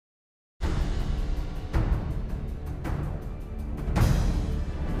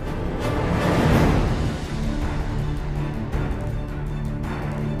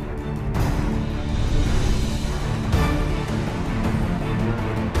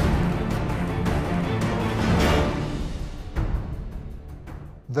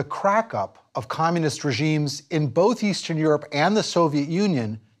The crack-up of communist regimes in both Eastern Europe and the Soviet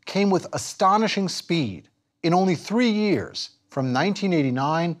Union came with astonishing speed in only 3 years, from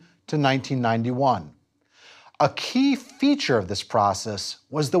 1989 to 1991. A key feature of this process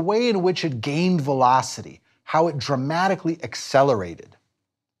was the way in which it gained velocity, how it dramatically accelerated.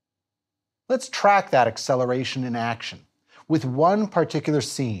 Let's track that acceleration in action with one particular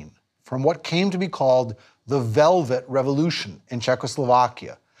scene from what came to be called the Velvet Revolution in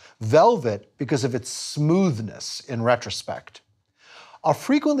Czechoslovakia. Velvet because of its smoothness in retrospect. A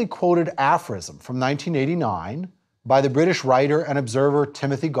frequently quoted aphorism from 1989 by the British writer and observer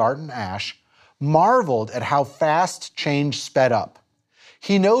Timothy Garton Ash marveled at how fast change sped up.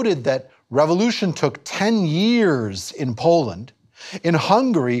 He noted that revolution took 10 years in Poland, in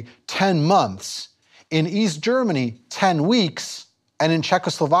Hungary 10 months, in East Germany 10 weeks, and in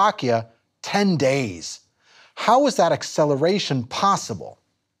Czechoslovakia 10 days. How was that acceleration possible?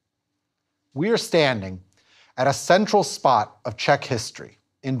 We are standing at a central spot of Czech history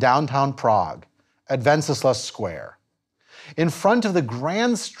in downtown Prague, at Wenceslas Square. In front of the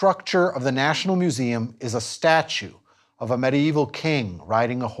grand structure of the National Museum is a statue of a medieval king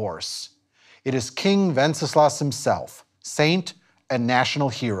riding a horse. It is King Wenceslas himself, saint and national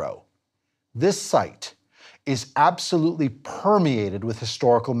hero. This site is absolutely permeated with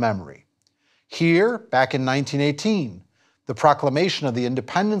historical memory. Here, back in 1918, the proclamation of the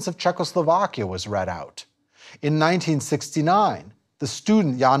independence of Czechoslovakia was read out. In 1969, the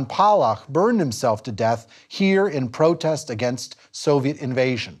student Jan Palach burned himself to death here in protest against Soviet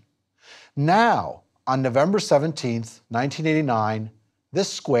invasion. Now, on November 17, 1989,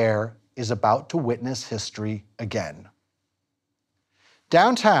 this square is about to witness history again.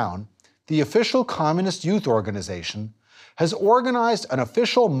 Downtown, the official Communist Youth Organization has organized an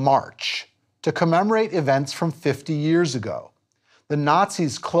official march to commemorate events from 50 years ago, the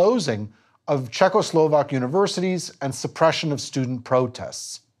Nazis' closing of Czechoslovak universities and suppression of student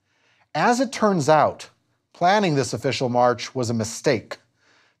protests. As it turns out, planning this official march was a mistake,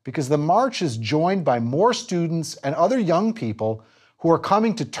 because the march is joined by more students and other young people who are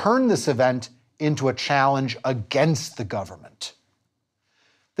coming to turn this event into a challenge against the government.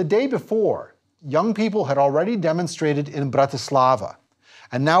 The day before, young people had already demonstrated in Bratislava,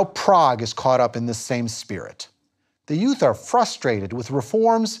 and now Prague is caught up in this same spirit. The youth are frustrated with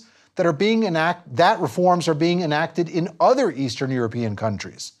reforms that are being enacted in other Eastern European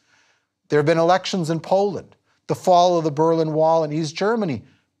countries. There have been elections in Poland, the fall of the Berlin Wall in East Germany,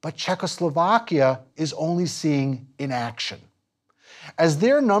 but Czechoslovakia is only seeing inaction. As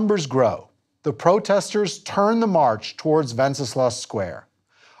their numbers grow, the protesters turn the march towards Wenceslas Square,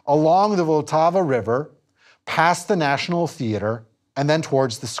 along the Vltava River, past the National Theater, and then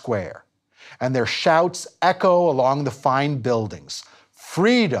towards the square. And their shouts echo along the fine buildings.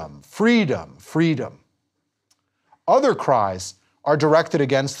 Freedom, freedom, freedom. Other cries are directed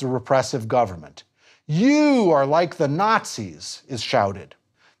against the repressive government. You are like the Nazis, is shouted.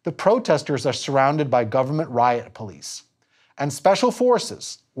 The protesters are surrounded by government riot police and special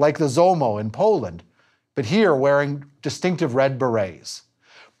forces, like the ZOMO in Poland, but here wearing distinctive red berets.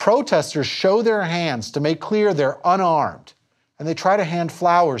 Protesters show their hands to make clear they're unarmed, and they try to hand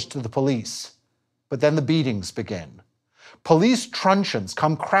flowers to the police. But then the beatings begin. Police truncheons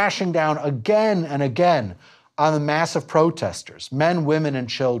come crashing down again and again on the mass of protesters, men, women, and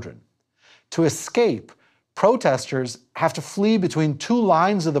children. To escape, protesters have to flee between two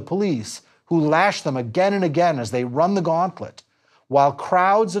lines of the police who lash them again and again as they run the gauntlet, while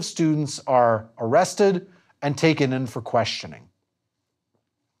crowds of students are arrested and taken in for questioning.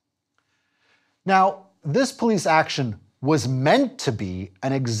 Now, this police action was meant to be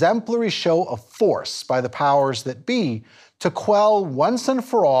an exemplary show of force by the powers that be to quell once and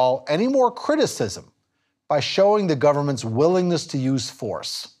for all any more criticism by showing the government's willingness to use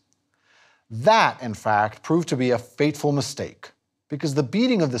force. That, in fact, proved to be a fateful mistake, because the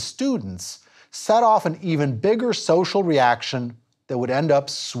beating of the students set off an even bigger social reaction that would end up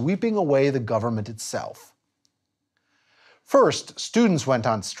sweeping away the government itself. First, students went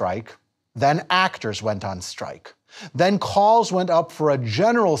on strike, then actors went on strike. Then calls went up for a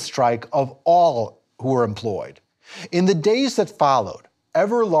general strike of all who were employed. In the days that followed,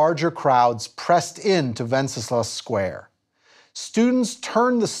 ever larger crowds pressed into Wenceslas Square. Students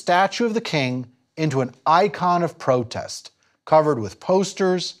turned the statue of the king into an icon of protest, covered with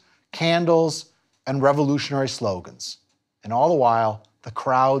posters, candles, and revolutionary slogans. And all the while, the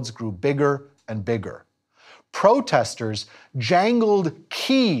crowds grew bigger and bigger. Protesters jangled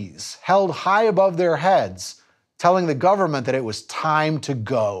keys held high above their heads, telling the government that it was time to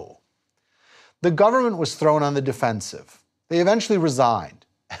go. The government was thrown on the defensive. They eventually resigned,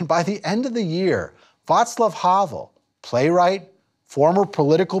 And by the end of the year, Václav Havel, playwright, former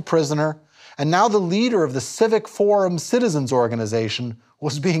political prisoner, and now the leader of the Civic Forum Citizens Organization,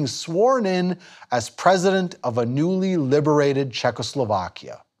 was being sworn in as president of a newly liberated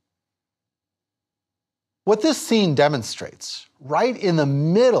Czechoslovakia. What this scene demonstrates, right in the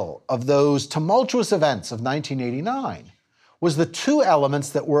middle of those tumultuous events of 1989, was the two elements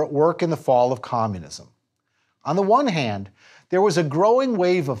that were at work in the fall of communism. On the one hand, there was a growing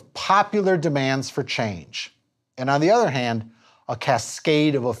wave of popular demands for change, and on the other hand, a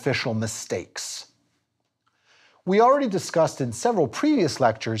cascade of official mistakes. We already discussed in several previous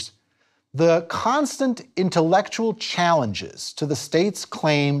lectures the constant intellectual challenges to the state's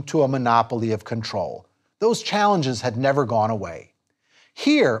claim to a monopoly of control. Those challenges had never gone away.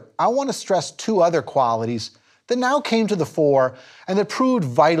 Here, I want to stress two other qualities that now came to the fore and that proved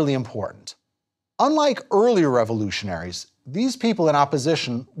vitally important. Unlike earlier revolutionaries, these people in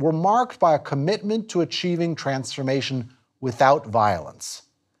opposition were marked by a commitment to achieving transformation without violence.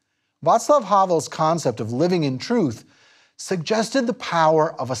 Václav Havel's concept of living in truth suggested the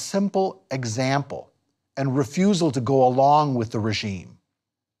power of a simple example and refusal to go along with the regime.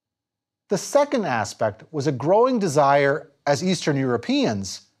 The second aspect was a growing desire as Eastern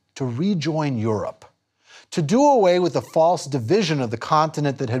Europeans to rejoin Europe, to do away with the false division of the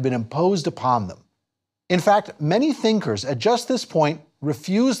continent that had been imposed upon them. In fact, many thinkers at just this point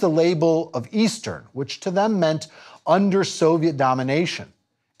refused the label of Eastern, which to them meant under Soviet domination,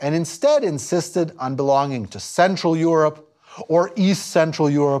 and instead insisted on belonging to Central Europe, or East Central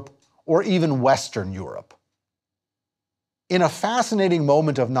Europe, or even Western Europe. In a fascinating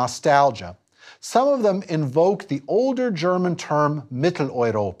moment of nostalgia, some of them invoke the older German term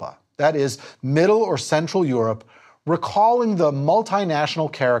Mitteleuropa, that is, Middle or Central Europe, recalling the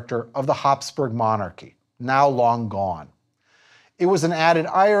multinational character of the Habsburg monarchy, now long gone. It was an added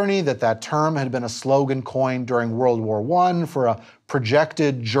irony that that term had been a slogan coined during World War I for a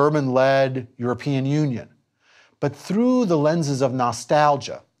projected German-led European Union. But through the lenses of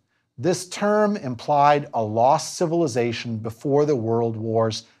nostalgia, this term implied a lost civilization before the world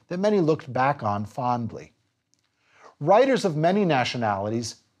wars that many looked back on fondly. Writers of many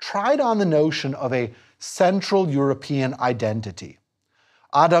nationalities tried on the notion of a Central European identity.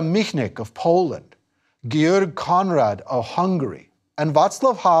 Adam Michnik of Poland, Georg Konrad of Hungary, and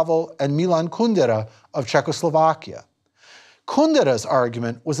Václav Havel and Milan Kundera of Czechoslovakia. Kundera's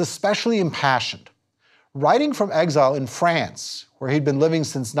argument was especially impassioned. Writing from exile in France, where he'd been living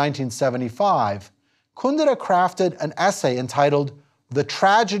since 1975, Kundera crafted an essay entitled The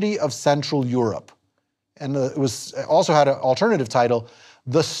Tragedy of Central Europe. And it also had an alternative title,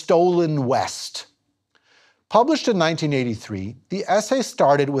 The Stolen West. Published in 1983, the essay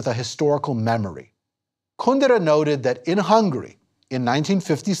started with a historical memory. Kundera noted that in Hungary, in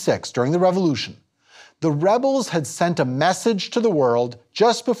 1956, during the revolution, the rebels had sent a message to the world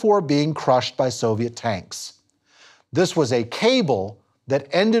just before being crushed by Soviet tanks. This was a cable that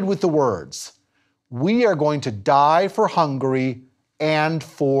ended with the words, "We are going to die for Hungary and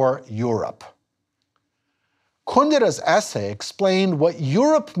for Europe." Kundera's essay explained what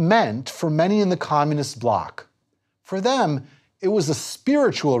Europe meant for many in the communist bloc. For them, it was a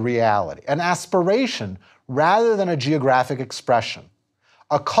spiritual reality, an aspiration rather than a geographic expression,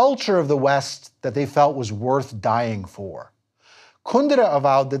 a culture of the West that they felt was worth dying for. Kundera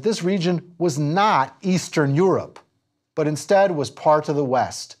avowed that this region was not Eastern Europe, but instead was part of the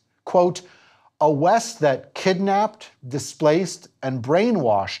West. Quote, "A West that kidnapped, displaced, and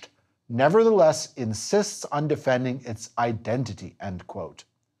brainwashed nevertheless insists on defending its identity," end quote.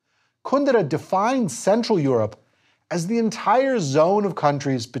 Kundera defined Central Europe as the entire zone of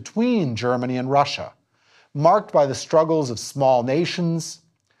countries between Germany and Russia, marked by the struggles of small nations,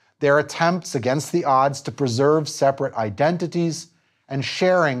 their attempts against the odds to preserve separate identities, and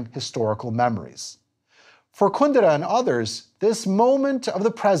sharing historical memories. For Kundera and others, this moment of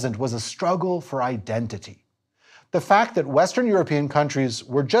the present was a struggle for identity. The fact that Western European countries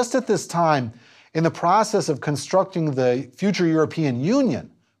were just at this time in the process of constructing the future European Union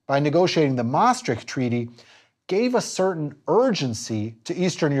by negotiating the Maastricht Treaty gave a certain urgency to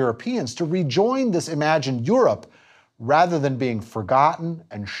Eastern Europeans to rejoin this imagined Europe rather than being forgotten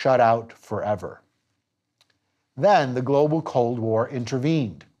and shut out forever. Then the global Cold War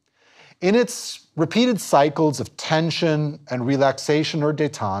intervened. In its repeated cycles of tension and relaxation or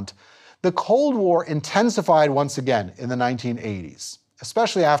détente, the Cold War intensified once again in the 1980s,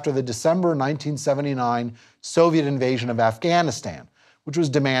 especially after the December 1979 Soviet invasion of Afghanistan, which was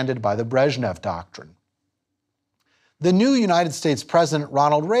demanded by the Brezhnev Doctrine. The new United States President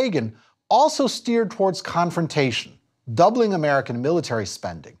Ronald Reagan also steered towards confrontation doubling American military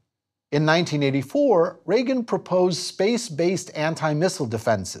spending. In 1984, Reagan proposed space-based anti-missile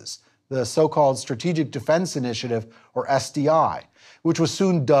defenses, the so-called Strategic Defense Initiative, or SDI, which was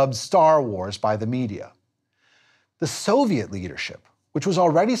soon dubbed Star Wars by the media. The Soviet leadership, which was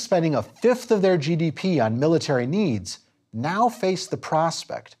already spending a fifth of their GDP on military needs, now faced the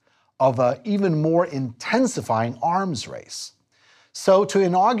prospect of an even more intensifying arms race. So to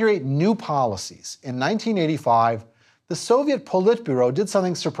inaugurate new policies, in 1985, the Soviet Politburo did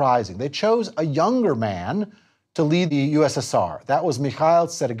something surprising. They chose a younger man to lead the USSR. That was Mikhail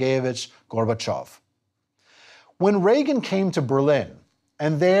Sergeyevich Gorbachev. When Reagan came to Berlin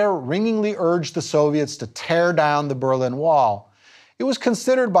and there ringingly urged the Soviets to tear down the Berlin Wall, it was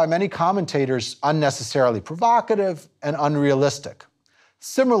considered by many commentators unnecessarily provocative and unrealistic.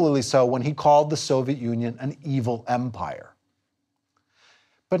 Similarly so when he called the Soviet Union an evil empire.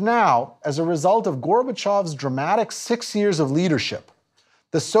 But now, as a result of Gorbachev's dramatic 6 years of leadership,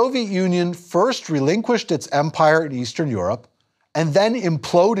 the Soviet Union first relinquished its empire in Eastern Europe and then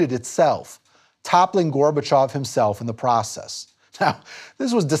imploded itself, toppling Gorbachev himself in the process. Now,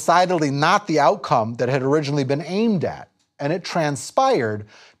 this was decidedly not the outcome that had originally been aimed at, and it transpired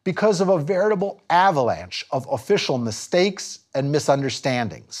because of a veritable avalanche of official mistakes and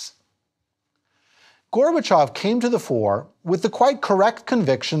misunderstandings. Gorbachev came to the fore with the quite correct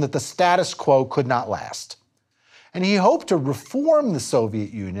conviction that the status quo could not last. And he hoped to reform the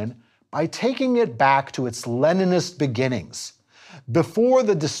Soviet Union by taking it back to its Leninist beginnings, before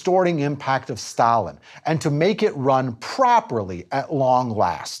the distorting impact of Stalin, and to make it run properly at long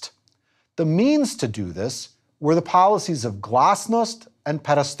last. The means to do this were the policies of glasnost and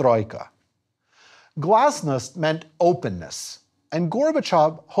perestroika. Glasnost meant openness, and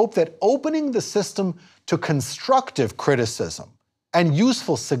Gorbachev hoped that opening the system to constructive criticism and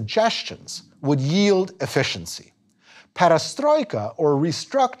useful suggestions would yield efficiency. Perestroika, or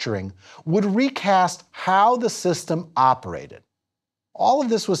restructuring, would recast how the system operated. All of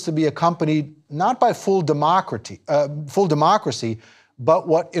this was to be accompanied not by full democracy, but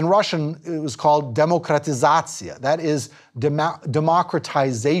what in Russian it was called demokratizatsiya, that is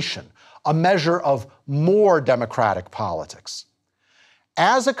democratization, a measure of more democratic politics.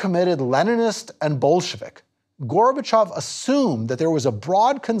 As a committed Leninist and Bolshevik, Gorbachev assumed that there was a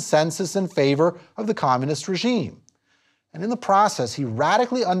broad consensus in favor of the communist regime. And in the process, he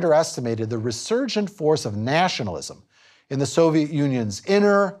radically underestimated the resurgent force of nationalism in the Soviet Union's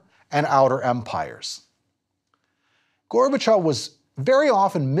inner and outer empires. Gorbachev was very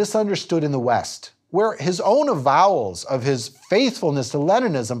often misunderstood in the West, where his own avowals of his faithfulness to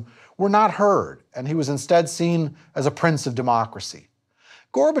Leninism were not heard, and he was instead seen as a prince of democracy.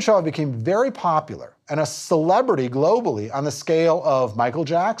 Gorbachev became very popular and a celebrity globally on the scale of Michael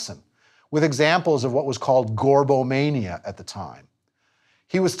Jackson, with examples of what was called Gorbomania at the time.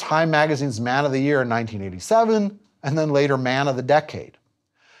 He was Time magazine's Man of the Year in 1987, and then later Man of the Decade.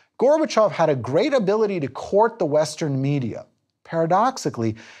 Gorbachev had a great ability to court the Western media,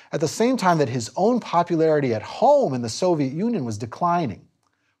 paradoxically, at the same time that his own popularity at home in the Soviet Union was declining.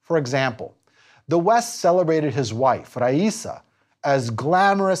 For example, the West celebrated his wife, Raisa, as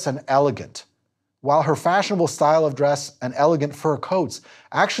glamorous and elegant, while her fashionable style of dress and elegant fur coats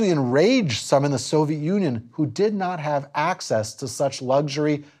actually enraged some in the Soviet Union who did not have access to such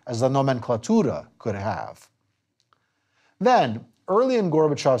luxury as the nomenklatura could have. Then, early in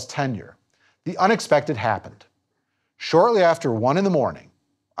Gorbachev's tenure, the unexpected happened. Shortly after 1 in the morning,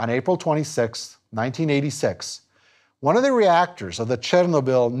 on April 26, 1986, one of the reactors of the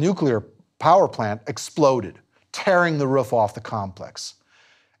Chernobyl nuclear power plant exploded, tearing the roof off the complex.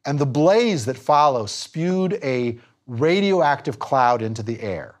 And the blaze that followed spewed a radioactive cloud into the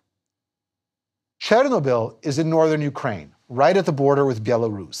air. Chernobyl is in northern Ukraine, right at the border with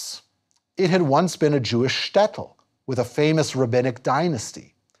Belarus. It had once been a Jewish shtetl with a famous rabbinic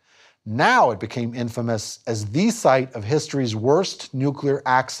dynasty. Now it became infamous as the site of history's worst nuclear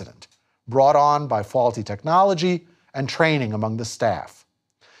accident, brought on by faulty technology and training among the staff.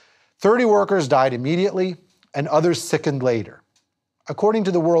 30 workers died immediately, and others sickened later. According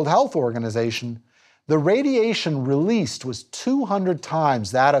to the World Health Organization, the radiation released was 200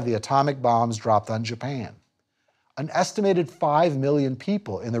 times that of the atomic bombs dropped on Japan. An estimated 5 million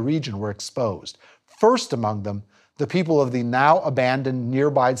people in the region were exposed, first among them the people of the now abandoned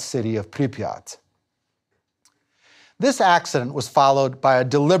nearby city of Pripyat. This accident was followed by a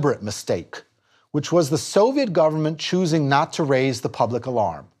deliberate mistake, which was the Soviet government choosing not to raise the public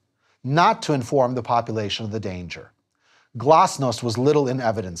alarm, not to inform the population of the danger. Glasnost was little in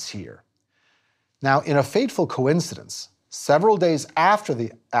evidence here. Now, in a fateful coincidence, several days after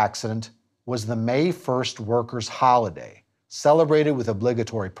the accident, was the May 1st workers' holiday, celebrated with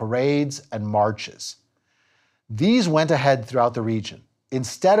obligatory parades and marches. These went ahead throughout the region,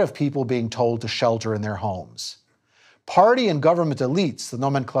 instead of people being told to shelter in their homes. Party and government elites, the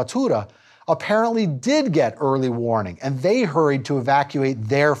nomenclatura, apparently did get early warning, and they hurried to evacuate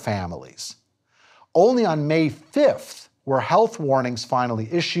their families. Only on May 5th were health warnings finally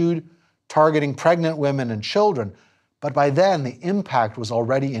issued, targeting pregnant women and children, but by then the impact was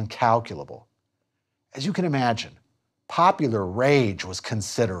already incalculable. As you can imagine, popular rage was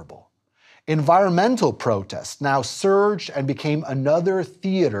considerable. Environmental protests now surged and became another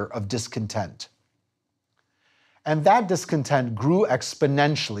theater of discontent. And that discontent grew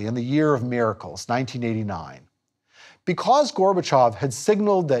exponentially in the year of miracles, 1989. Because Gorbachev had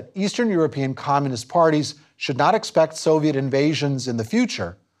signaled that Eastern European communist parties should not expect Soviet invasions in the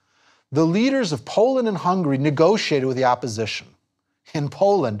future, the leaders of Poland and Hungary negotiated with the opposition. In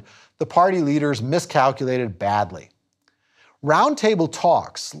Poland, the party leaders miscalculated badly. Roundtable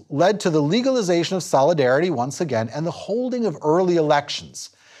talks led to the legalization of solidarity once again and the holding of early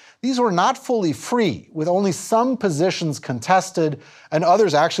elections. These were not fully free, with only some positions contested and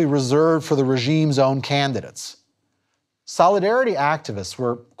others actually reserved for the regime's own candidates. Solidarity activists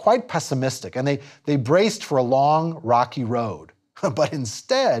were quite pessimistic, and they braced for a long, rocky road. But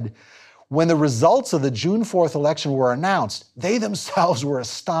instead, when the results of the June 4th election were announced, they themselves were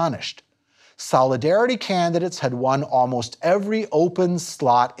astonished. Solidarity candidates had won almost every open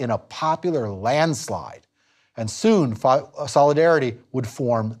slot in a popular landslide, and soon Solidarity would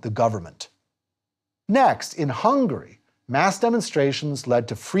form the government. Next, in Hungary, mass demonstrations led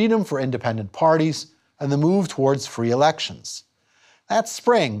to freedom for independent parties and the move towards free elections. That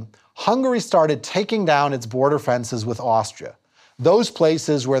spring, Hungary started taking down its border fences with Austria, those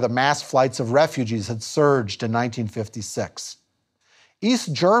places where the mass flights of refugees had surged in 1956.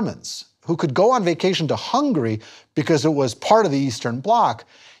 East Germans, who could go on vacation to Hungary because it was part of the Eastern Bloc,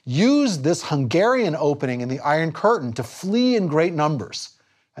 used this Hungarian opening in the Iron Curtain to flee in great numbers,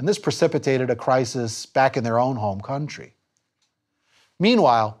 and this precipitated a crisis back in their own home country.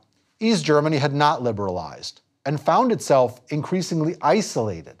 Meanwhile, East Germany had not liberalized and found itself increasingly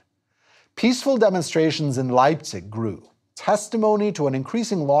isolated. Peaceful demonstrations in Leipzig grew, testimony to an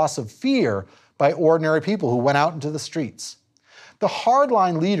increasing loss of fear by ordinary people who went out into the streets. The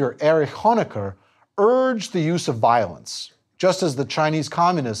hardline leader Erich Honecker urged the use of violence, just as the Chinese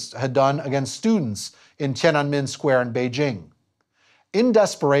communists had done against students in Tiananmen Square in Beijing. In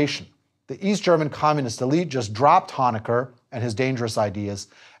desperation, the East German communist elite just dropped Honecker and his dangerous ideas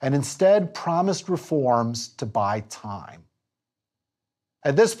and instead promised reforms to buy time.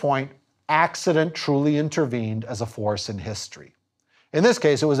 At this point, accident truly intervened as a force in history. In this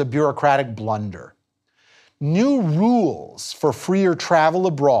case, it was a bureaucratic blunder. New rules for freer travel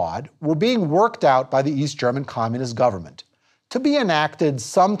abroad were being worked out by the East German Communist government, to be enacted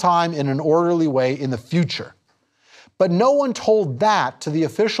sometime in an orderly way in the future. But no one told that to the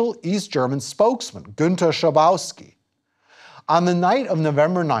official East German spokesman, Günter Schabowski. On the night of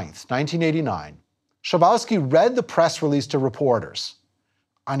November 9th, 1989, Schabowski read the press release to reporters.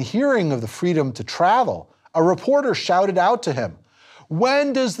 On hearing of the freedom to travel, a reporter shouted out to him,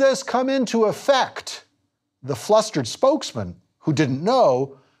 "When does this come into effect?" The flustered spokesman, who didn't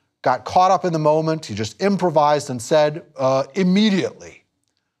know, got caught up in the moment. He just improvised and said, "Immediately."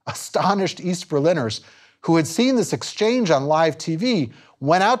 Astonished East Berliners, who had seen this exchange on live TV,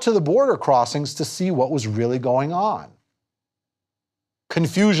 went out to the border crossings to see what was really going on.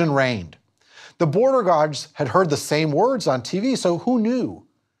 Confusion reigned. The border guards had heard the same words on TV, so who knew?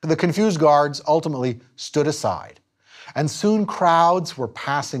 The confused guards ultimately stood aside. And soon crowds were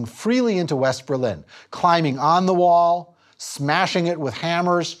passing freely into West Berlin, climbing on the wall, smashing it with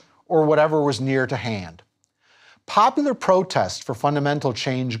hammers, or whatever was near to hand. Popular protest for fundamental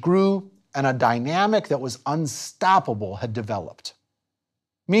change grew, and a dynamic that was unstoppable had developed.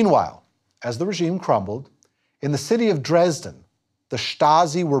 Meanwhile, as the regime crumbled, in the city of Dresden, the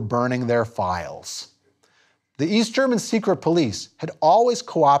Stasi were burning their files. The East German secret police had always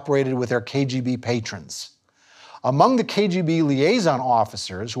cooperated with their KGB patrons. Among the KGB liaison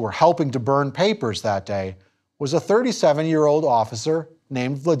officers who were helping to burn papers that day was a 37-year-old officer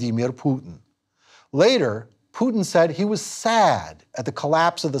named Vladimir Putin. Later, Putin said he was sad at the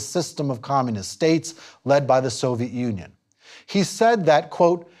collapse of the system of communist states led by the Soviet Union. He said that,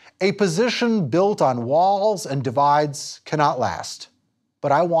 quote, "A position built on walls and divides cannot last,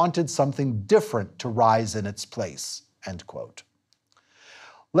 but I wanted something different to rise in its place," end quote.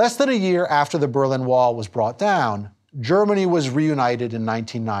 Less than a year after the Berlin Wall was brought down, Germany was reunited in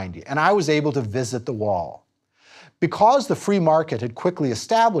 1990, and I was able to visit the wall. Because the free market had quickly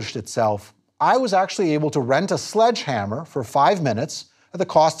established itself, I was actually able to rent a sledgehammer for 5 minutes at the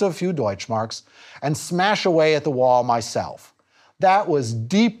cost of a few Deutschmarks and smash away at the wall myself. That was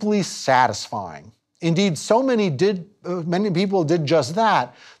deeply satisfying. Indeed, so many people did just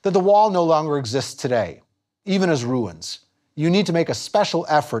that the wall no longer exists today, even as ruins. You need to make a special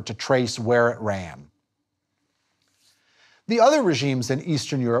effort to trace where it ran. The other regimes in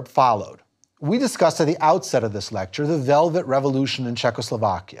Eastern Europe followed. We discussed at the outset of this lecture the Velvet Revolution in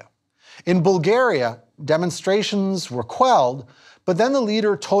Czechoslovakia. In Bulgaria, demonstrations were quelled, but then the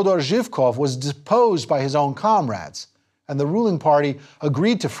leader Todor Zhivkov was deposed by his own comrades, and the ruling party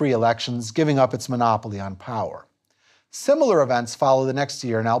agreed to free elections, giving up its monopoly on power. Similar events followed the next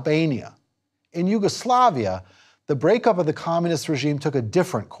year in Albania. In Yugoslavia, the breakup of the communist regime took a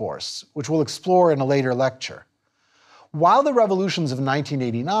different course, which we'll explore in a later lecture. While the revolutions of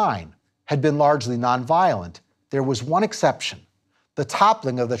 1989 had been largely nonviolent, there was one exception: the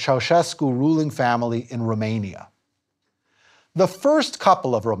toppling of the Ceausescu ruling family in Romania. The first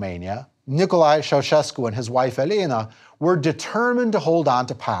couple of Romania, Nicolae Ceausescu and his wife Elena, were determined to hold on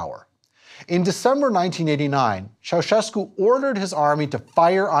to power. In December 1989, Ceausescu ordered his army to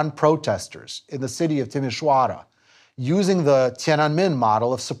fire on protesters in the city of Timișoara, using the Tiananmen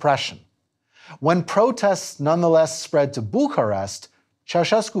model of suppression. When protests nonetheless spread to Bucharest,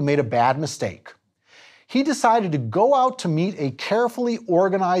 Ceausescu made a bad mistake. He decided to go out to meet a carefully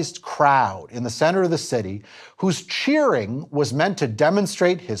organized crowd in the center of the city whose cheering was meant to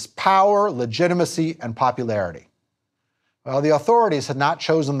demonstrate his power, legitimacy, and popularity. Well, the authorities had not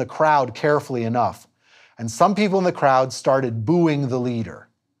chosen the crowd carefully enough, and some people in the crowd started booing the leader.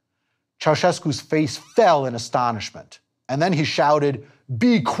 Ceausescu's face fell in astonishment, and then he shouted,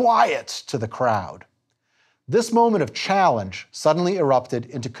 "Be quiet," to the crowd. This moment of challenge suddenly erupted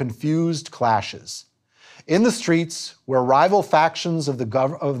into confused clashes. In the streets, where rival factions of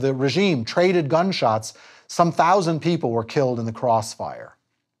the regime traded gunshots, some 1,000 people were killed in the crossfire.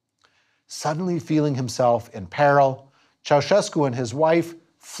 Suddenly feeling himself in peril, Ceausescu and his wife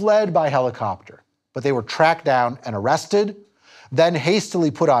fled by helicopter, but they were tracked down and arrested, then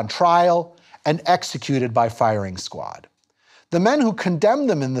hastily put on trial and executed by firing squad. The men who condemned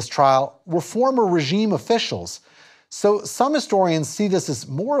them in this trial were former regime officials, so some historians see this as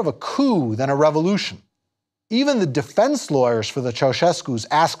more of a coup than a revolution. Even the defense lawyers for the Ceausescus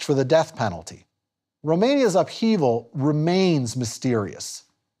asked for the death penalty. Romania's upheaval remains mysterious.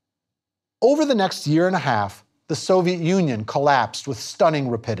 Over the next year and a half, the Soviet Union collapsed with stunning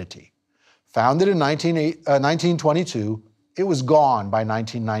rapidity. Founded in 1922, it was gone by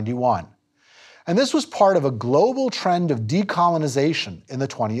 1991. And this was part of a global trend of decolonization in the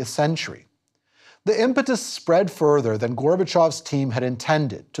 20th century. The impetus spread further than Gorbachev's team had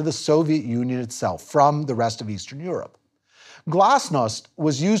intended to the Soviet Union itself from the rest of Eastern Europe. Glasnost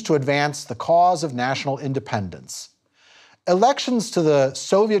was used to advance the cause of national independence. Elections to the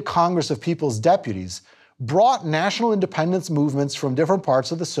Soviet Congress of People's Deputies brought national independence movements from different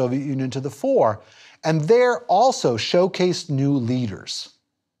parts of the Soviet Union to the fore, and there also showcased new leaders.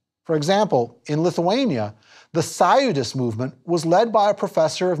 For example, in Lithuania, the Sąjūdis movement was led by a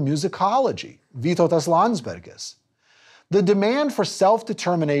professor of musicology, Vytautas Landsbergis. The demand for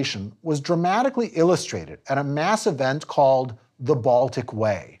self-determination was dramatically illustrated at a mass event called the Baltic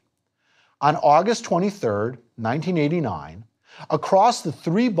Way. On August 23, 1989, across the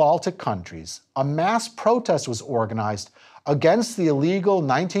 3 Baltic countries, a mass protest was organized against the illegal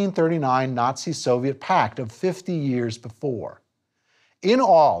 1939 Nazi-Soviet pact of 50 years before. In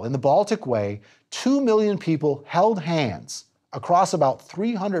all, in the Baltic Way, 2 million people held hands across about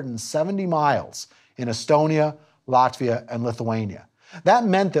 370 miles in Estonia, Latvia, and Lithuania. That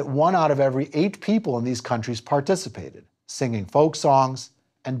meant that 1 out of every 8 people in these countries participated, singing folk songs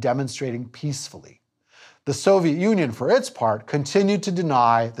and demonstrating peacefully. The Soviet Union, for its part, continued to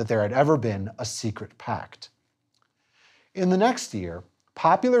deny that there had ever been a secret pact. In the next year,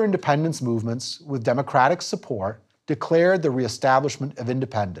 popular independence movements with democratic support declared the reestablishment of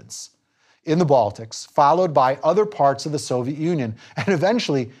independence in the Baltics, followed by other parts of the Soviet Union, and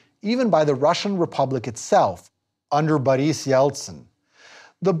eventually even by the Russian Republic itself under Boris Yeltsin.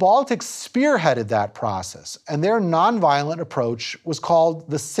 The Baltics spearheaded that process, and their nonviolent approach was called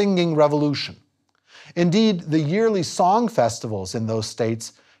the Singing Revolution. Indeed, the yearly song festivals in those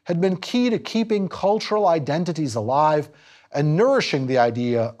states had been key to keeping cultural identities alive and nourishing the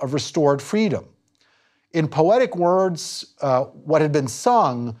idea of restored freedom. In poetic words, what had been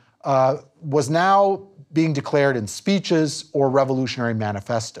sung was now being declared in speeches or revolutionary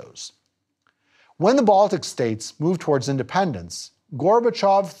manifestos. When the Baltic states moved towards independence,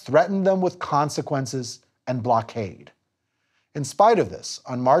 Gorbachev threatened them with consequences and blockade. In spite of this,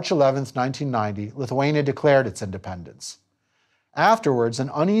 on March 11, 1990, Lithuania declared its independence. Afterwards,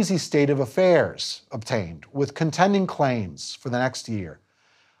 an uneasy state of affairs obtained, with contending claims for the next year,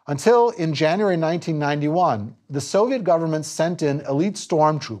 until in January 1991, the Soviet government sent in elite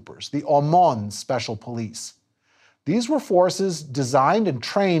stormtroopers, the OMON Special Police. These were forces designed and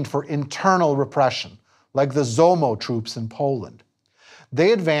trained for internal repression, like the ZOMO troops in Poland.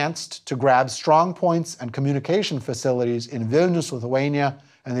 They advanced to grab strong points and communication facilities in Vilnius, Lithuania,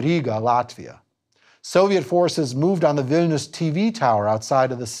 and Riga, Latvia. Soviet forces moved on the Vilnius TV tower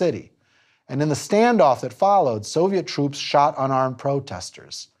outside of the city, and in the standoff that followed, Soviet troops shot unarmed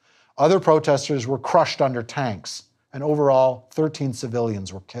protesters. Other protesters were crushed under tanks, and overall, 13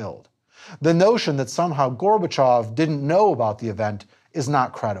 civilians were killed. The notion that somehow Gorbachev didn't know about the event is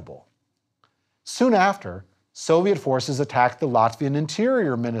not credible. Soon after, Soviet forces attacked the Latvian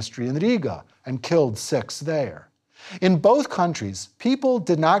Interior Ministry in Riga and killed 6 there. In both countries, people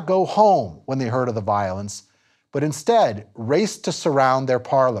did not go home when they heard of the violence, but instead raced to surround their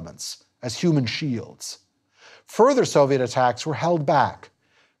parliaments as human shields. Further Soviet attacks were held back,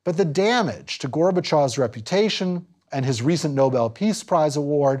 but the damage to Gorbachev's reputation and his recent Nobel Peace Prize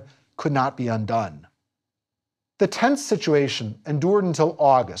award could not be undone. The tense situation endured until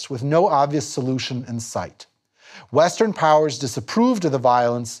August with no obvious solution in sight. Western powers disapproved of the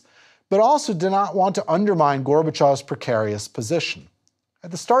violence, but also did not want to undermine Gorbachev's precarious position.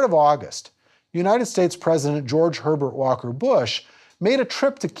 At the start of August, United States President George Herbert Walker Bush made a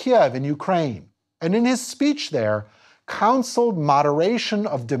trip to Kiev in Ukraine, and in his speech there, counseled moderation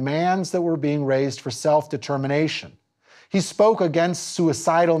of demands that were being raised for self-determination. He spoke against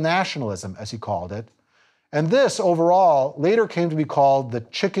suicidal nationalism, as he called it, and this, overall, later came to be called the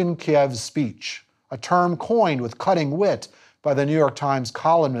Chicken Kiev speech, a term coined with cutting wit by the New York Times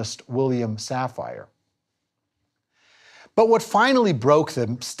columnist William Safire. But what finally broke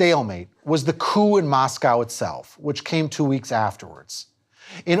the stalemate was the coup in Moscow itself, which came 2 weeks afterwards.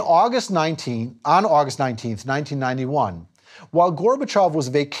 On August 19, 1991, while Gorbachev was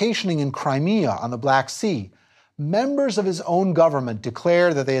vacationing in Crimea on the Black Sea, members of his own government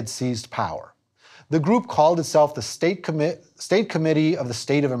declared that they had seized power. The group called itself the State Committee of the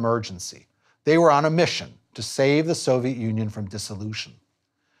State of Emergency. They were on a mission to save the Soviet Union from dissolution.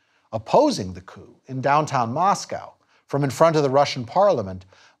 Opposing the coup in downtown Moscow, from in front of the Russian parliament,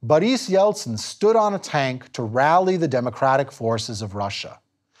 Boris Yeltsin stood on a tank to rally the democratic forces of Russia.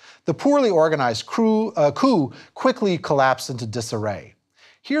 The poorly organized coup quickly collapsed into disarray.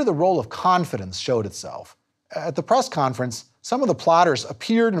 Here the role of confidence showed itself. At the press conference, some of the plotters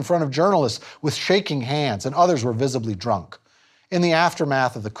appeared in front of journalists with shaking hands, and others were visibly drunk. In the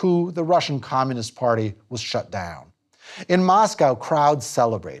aftermath of the coup, the Russian Communist Party was shut down. In Moscow, crowds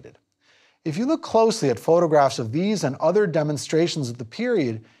celebrated. If you look closely at photographs of these and other demonstrations of the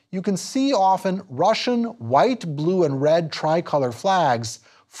period, you can see often Russian white, blue, and red tricolor flags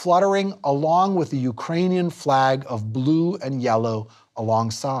fluttering along with the Ukrainian flag of blue and yellow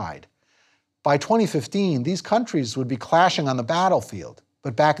alongside. By 2015, these countries would be clashing on the battlefield,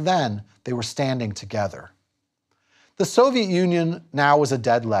 but back then they were standing together. The Soviet Union now was a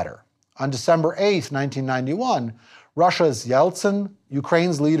dead letter. On December 8, 1991, Russia's Yeltsin,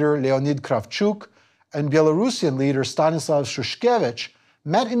 Ukraine's leader Leonid Kravchuk, and Belarusian leader Stanislav Shushkevich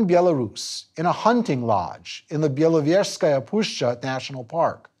met in Belarus in a hunting lodge in the Bieloverskaya Pushcha National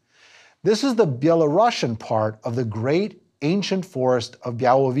Park. This is the Belarusian part of the great ancient forest of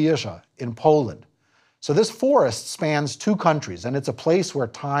Białowieża in Poland. So this forest spans 2 countries, and it's a place where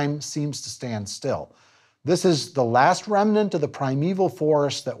time seems to stand still. This is the last remnant of the primeval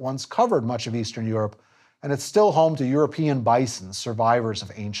forest that once covered much of Eastern Europe, and it's still home to European bison, survivors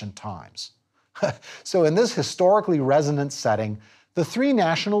of ancient times. So in this historically resonant setting, the 3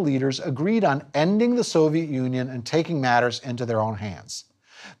 national leaders agreed on ending the Soviet Union and taking matters into their own hands.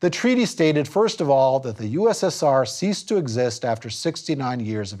 The treaty stated, first of all, that the USSR ceased to exist after 69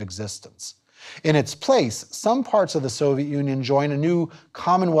 years of existence. In its place, some parts of the Soviet Union joined a new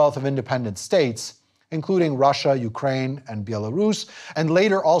Commonwealth of Independent States, including Russia, Ukraine, and Belarus, and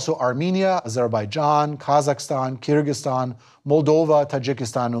later also Armenia, Azerbaijan, Kazakhstan, Kyrgyzstan, Moldova,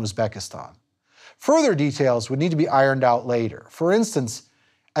 Tajikistan, and Uzbekistan. Further details would need to be ironed out later. For instance,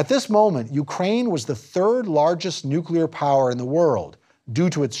 at this moment, Ukraine was the 3rd largest nuclear power in the world, due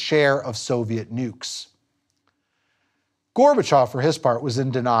to its share of Soviet nukes. Gorbachev, for his part, was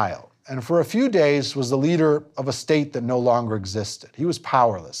in denial, and for a few days was the leader of a state that no longer existed. He was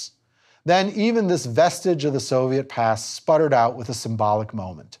powerless. Then even this vestige of the Soviet past sputtered out with a symbolic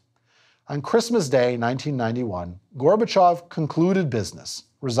moment. On Christmas Day, 1991, Gorbachev concluded business,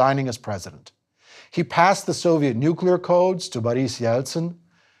 resigning as president. He passed the Soviet nuclear codes to Boris Yeltsin.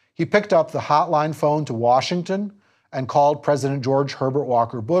 He picked up the hotline phone to Washington and called President George Herbert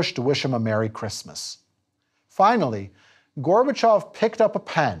Walker Bush to wish him a Merry Christmas. Finally, Gorbachev picked up a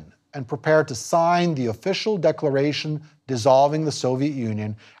pen and prepared to sign the official declaration dissolving the Soviet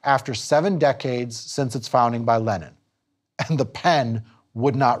Union after 7 decades since its founding by Lenin. And the pen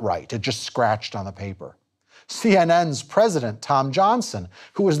would not write. It just scratched on the paper. CNN's president, Tom Johnson,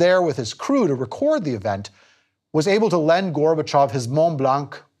 who was there with his crew to record the event, was able to lend Gorbachev his Mont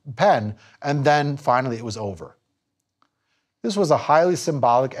Blanc pen, and then finally it was over. This was a highly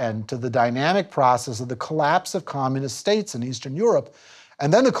symbolic end to the dynamic process of the collapse of communist states in Eastern Europe,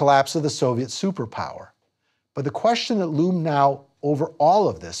 and then the collapse of the Soviet superpower. But the question that loomed now over all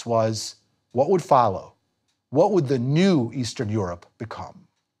of this was, what would follow? What would the new Eastern Europe become?